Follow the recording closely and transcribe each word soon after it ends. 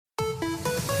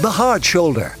The Hard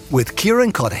Shoulder with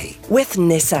Kieran with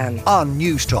Nissan on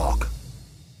News Talk.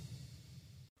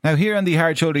 Now, here on the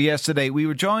Hard Shoulder yesterday, we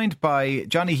were joined by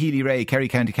Johnny Healy Rae, Kerry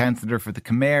County Councillor for the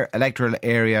Camare electoral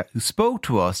area, who spoke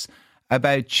to us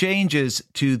about changes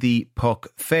to the Puck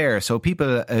Fair. So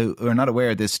people who are not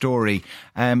aware of this story,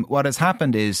 what has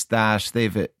happened is that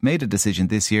they've made a decision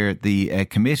this year, the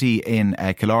committee in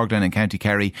Killorglin and County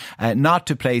Kerry, not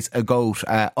to place a goat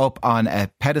up on a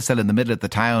pedestal in the middle of the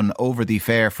town over the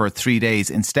fair for 3 days.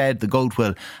 Instead, the goat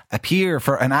will appear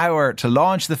for an hour to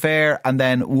launch the fair and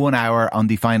then 1 hour on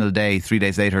the final day, 3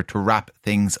 days later, to wrap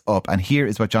things up. And here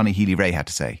is what Johnny Healy Rae had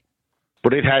to say.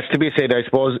 But it has to be said, I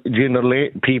suppose, generally,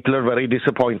 people are very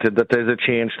disappointed that there's a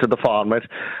change to the format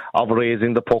of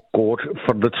raising the puck goat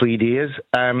for the 3 days.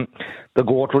 The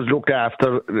goat was looked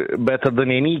after better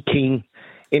than any king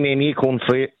in any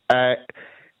country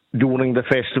during the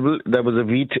festival. There was a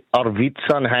vits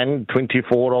on hand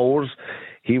 24 hours.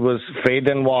 He was fed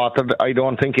and watered. I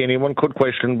don't think anyone could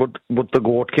question, but the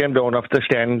goat came down off the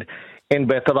stand in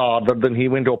better order than he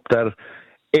went up there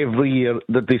every year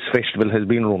that this festival has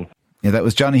been run. Yeah, that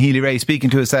was Johnny Healy Rae speaking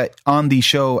to us on the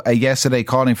show yesterday,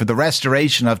 calling for the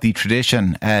restoration of the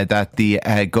tradition that the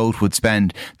goat would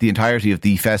spend the entirety of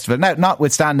the festival. Now,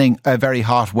 notwithstanding very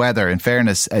hot weather, in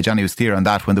fairness, Johnny was clear on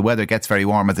that. When the weather gets very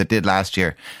warm, as it did last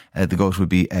year, the goat would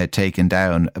be taken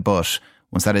down. But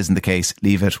once that isn't the case,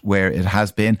 leave it where it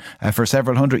has been for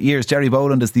several hundred years. Gerry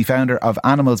Boland is the founder of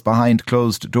Animals Behind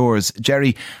Closed Doors.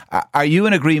 Gerry, are you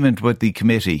in agreement with the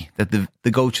committee that the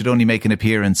goat should only make an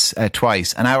appearance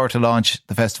twice, an hour to launch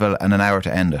the festival and an hour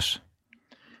to end it?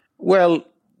 Well,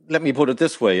 let me put it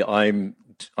this way. I'm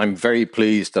very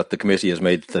pleased that the committee has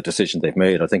made the decision they've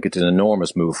made. I think it's an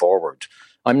enormous move forward.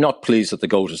 I'm not pleased that the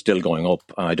goat is still going up.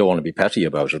 I don't want to be petty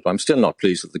about it, but I'm still not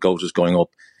pleased that the goat is going up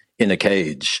in a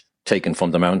cage, taken from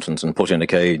the mountains and put in a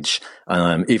cage,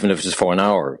 even if it's for an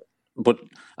hour,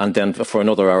 and then for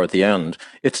another hour at the end.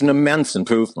 It's an immense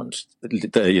improvement,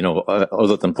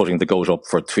 other than putting the goat up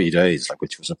for 3 days,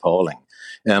 which was appalling.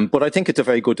 But I think it's a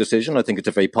very good decision. I think it's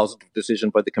a very positive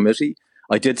decision by the committee.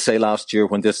 I did say last year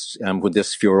when this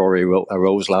furore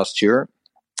arose last year,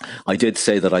 I did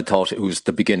say that I thought it was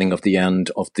the beginning of the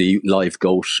end of the live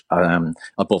goat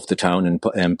above the town in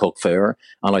Puck Fair,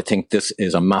 and I think this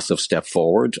is a massive step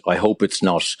forward. I hope it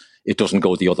doesn't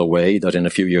go the other way, that in a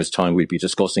few years' time we'd be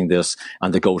discussing this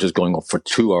and the goat is going up for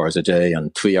 2 hours a day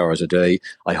and 3 hours a day.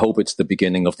 I hope it's the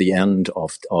beginning of the end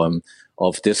of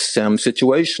this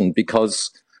situation, because,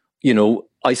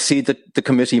 I see the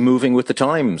committee moving with the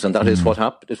times, and that is what's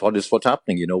happening.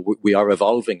 We are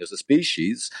evolving as a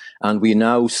species, and we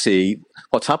now see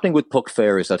what's happening with Puck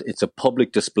Fair is that it's a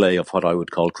public display of what I would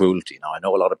call cruelty. Now, I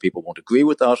know a lot of people won't agree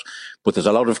with that, but there's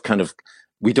a lot of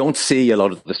we don't see a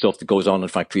lot of the stuff that goes on in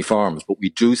factory farms, but we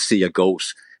do see a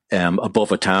goat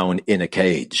above a town in a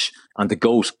cage. And the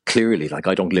goat clearly,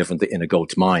 I don't live in a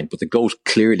goat's mind, but the goat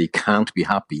clearly can't be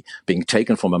happy being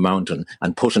taken from a mountain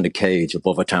and put in a cage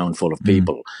above a town full of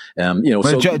people.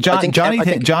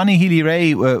 Johnny Healy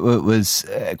Rae was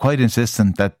quite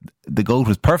insistent that the goat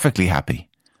was perfectly happy.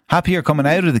 Happier coming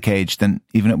out of the cage than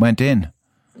even it went in.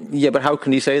 Yeah, but how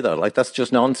can he say that? That's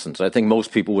just nonsense. I think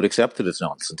most people would accept it as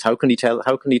nonsense. How can he tell?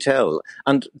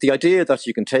 And the idea that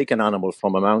you can take an animal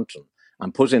from a mountain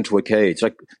and put into a cage,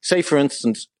 say for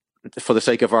instance, for the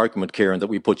sake of argument, Kieran, that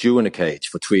we put you in a cage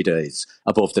for 3 days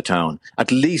above the town,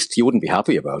 at least you wouldn't be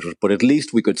happy about it, but at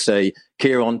least we could say,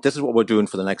 Kieran, this is what we're doing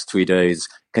for the next 3 days.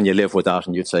 Can you live with that?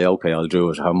 And you'd say, okay, I'll do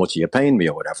it. How much are you paying me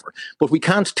or whatever? But we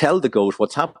can't tell the goat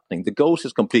what's happening. The goat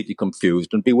is completely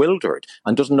confused and bewildered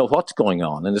and doesn't know what's going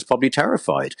on and is probably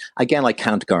terrified. Again, I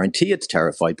can't guarantee it's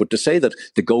terrified, but to say that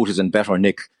the goat is in better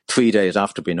nick 3 days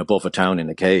after being above a town in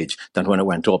a cage than when it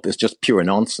went up is just pure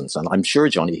nonsense. And I'm sure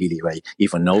Johnny Healy Rae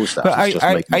even knows that.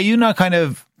 But are you not kind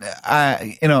of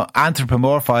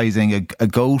anthropomorphizing a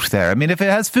goat there? I mean, if it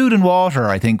has food and water,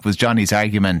 I think was Johnny's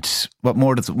argument, what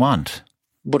more does it want?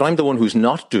 But I'm the one who's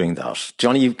not doing that.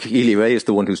 Johnny Healy Rae is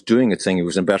the one who's doing it, saying it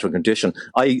was in better condition.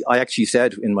 I actually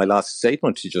said in my last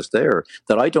statement to you just there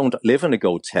that I don't live in a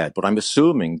goat's head, but I'm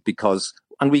assuming because,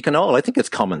 and we can all, I think it's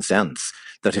common sense,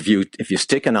 that if you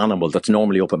stick an animal that's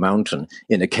normally up a mountain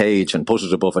in a cage and put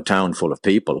it above a town full of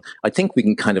people, I think we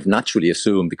can kind of naturally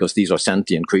assume, because these are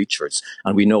sentient creatures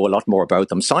and we know a lot more about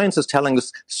them. Science is telling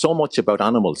us so much about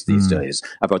animals these days,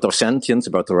 about their sentience,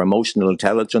 about their emotional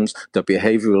intelligence, their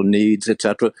behavioral needs,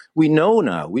 etc. We know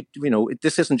now. We know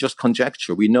this isn't just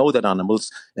conjecture. We know that animals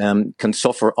can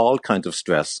suffer all kinds of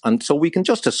stress, and so we can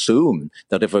just assume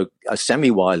that if a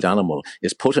semi-wild animal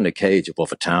is put in a cage above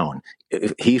of a town,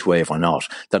 heat wave or not,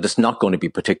 that it's not going to be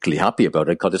particularly happy about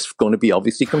it because it's going to be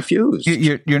obviously confused.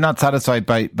 You're not satisfied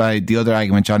by the other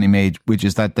argument Johnny made, which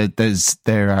is that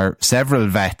there are several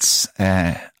vets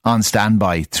on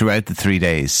standby throughout the 3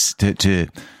 days to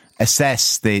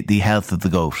assess the health of the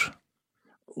goat.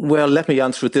 Well, let me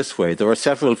answer it this way. There are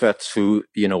several vets who,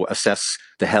 assess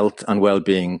the health and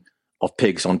well-being of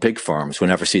pigs on pig farms who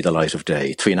never see the light of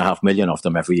day. 3.5 million of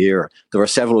them every year. There are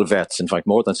several vets, in fact,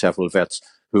 more than several vets,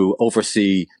 who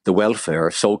oversee the welfare,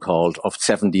 so-called, of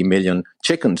 70 million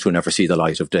chickens who never see the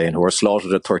light of day and who are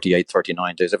slaughtered at 38,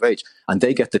 39 days of age. And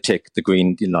they get to tick the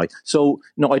green light. So,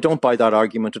 no, I don't buy that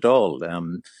argument at all.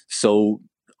 I'm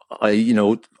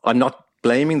not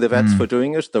blaming the vets for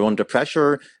doing it. They're under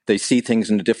pressure. They see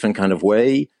things in a different kind of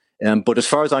way. But as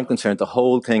far as I'm concerned, the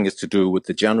whole thing is to do with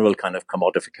the general kind of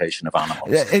commodification of animals.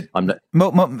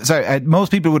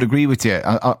 Most people would agree with you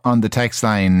on the text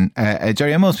line,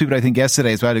 Gerry, and most people I think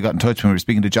yesterday as well who got in touch when we were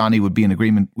speaking to Johnny would be in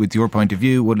agreement with your point of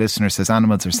view. One listener says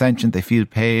animals are sentient, they feel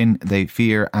pain, they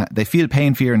feel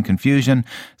pain, fear and confusion.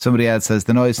 Somebody else says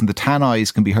the noise from the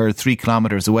tannoys can be heard 3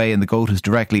 kilometres away and the goat is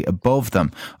directly above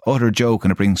them. Utter joke,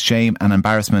 and it brings shame and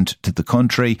embarrassment to the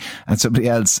country. And somebody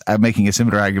else making a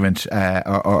similar argument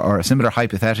or a similar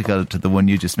hypothetical to the one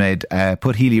you just made,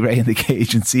 put Healy Rae in the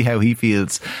cage and see how he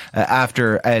feels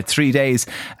after 3 days.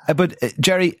 But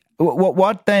Gerry,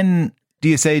 what then do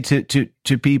you say to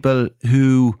people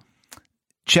who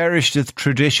cherish the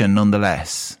tradition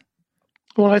nonetheless?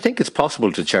 Well, I think it's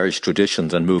possible to cherish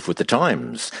traditions and move with the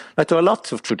times. Like, there are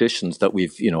lots of traditions that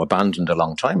we've, abandoned a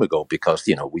long time ago because,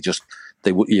 we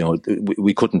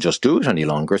couldn't just do it any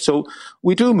longer. So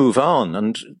we do move on,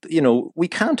 and, we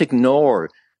can't ignore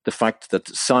the fact that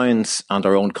science and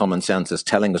our own common sense is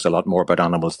telling us a lot more about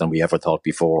animals than we ever thought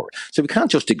before. So we can't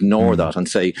just ignore that and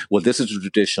say, well, this is a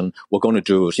tradition, we're going to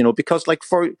do it, because like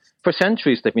for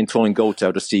centuries they've been throwing goats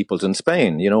out of steeples in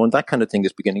Spain, and that kind of thing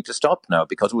is beginning to stop now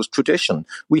because it was tradition.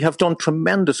 We have done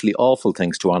tremendously awful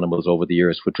things to animals over the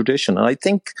years for tradition. And I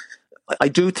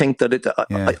do think that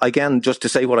again, just to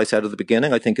say what I said at the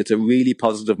beginning, I think it's a really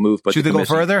positive move. But should they go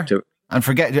further and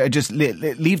forget? Just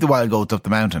leave the wild goats up the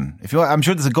mountain. If you want, I'm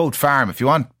sure there's a goat farm. If you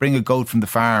want, bring a goat from the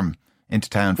farm into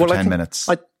town for 10 minutes.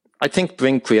 I think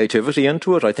bring creativity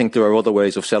into it. I think there are other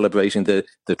ways of celebrating the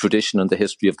tradition and the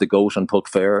history of the goat and Puck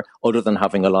Fair other than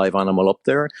having a live animal up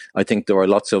there. I think there are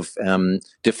lots of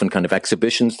different kind of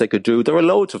exhibitions they could do. There are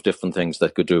loads of different things they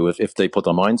could do if they put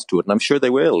their minds to it. And I'm sure they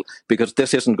will, because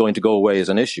this isn't going to go away as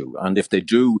an issue. And if they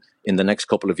do, in the next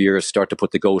couple of years, start to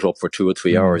put the goat up for 2 or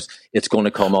 3 hours, it's going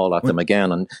to come all at them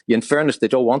again. And in fairness, they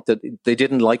don't want that. They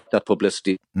didn't like that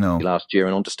publicity last year,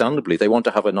 and understandably, they want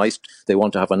to have a nice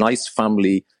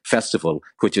family festival,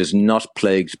 which is not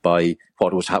plagued by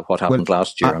what happened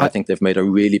last year. And I think they've made a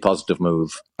really positive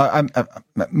move.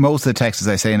 Most of the text, as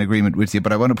I say, in agreement with you,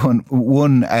 but I want to put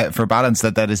one for balance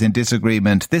that is in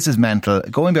disagreement. This is mental.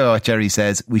 Going by what Gerry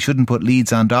says, we shouldn't put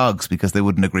leads on dogs because they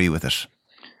wouldn't agree with it.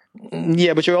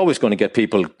 Yeah, but you're always going to get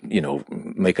people,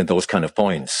 making those kind of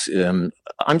points.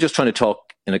 I'm just trying to talk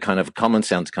in a kind of common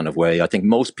sense kind of way. I think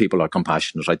most people are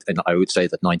compassionate. I would say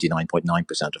that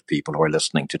 99.9% of people who are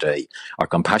listening today are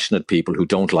compassionate people who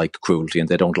don't like cruelty and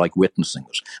they don't like witnessing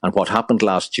it. And what happened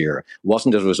last year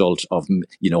wasn't as a result of,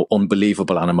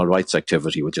 unbelievable animal rights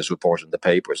activity, which is reported in the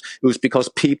papers. It was because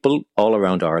people all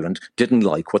around Ireland didn't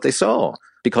like what they saw,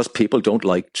 because people don't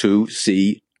like to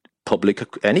see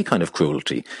any kind of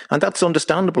cruelty. And that's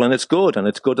understandable, and it's good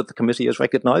that the committee has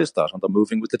recognised that and they're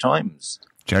moving with the times.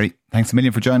 Gerry, thanks a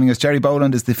million for joining us. Gerry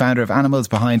Boland is the founder of Animals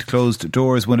Behind Closed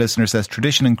Doors. One listener says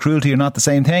tradition and cruelty are not the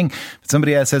same thing. But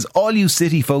somebody else says, all you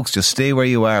city folks just stay where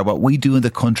you are. What we do in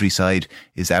the countryside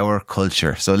is our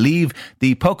culture. So leave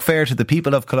the Puck Fair to the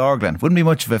people of Killorglin. Wouldn't be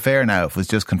much of a fair now if it was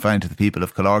just confined to the people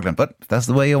of Killorglin, but that's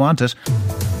the way you want it.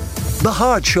 The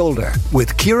Hard Shoulder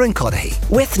with Kieran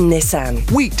with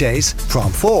Nissan. Weekdays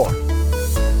from 4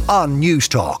 on News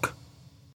Talk.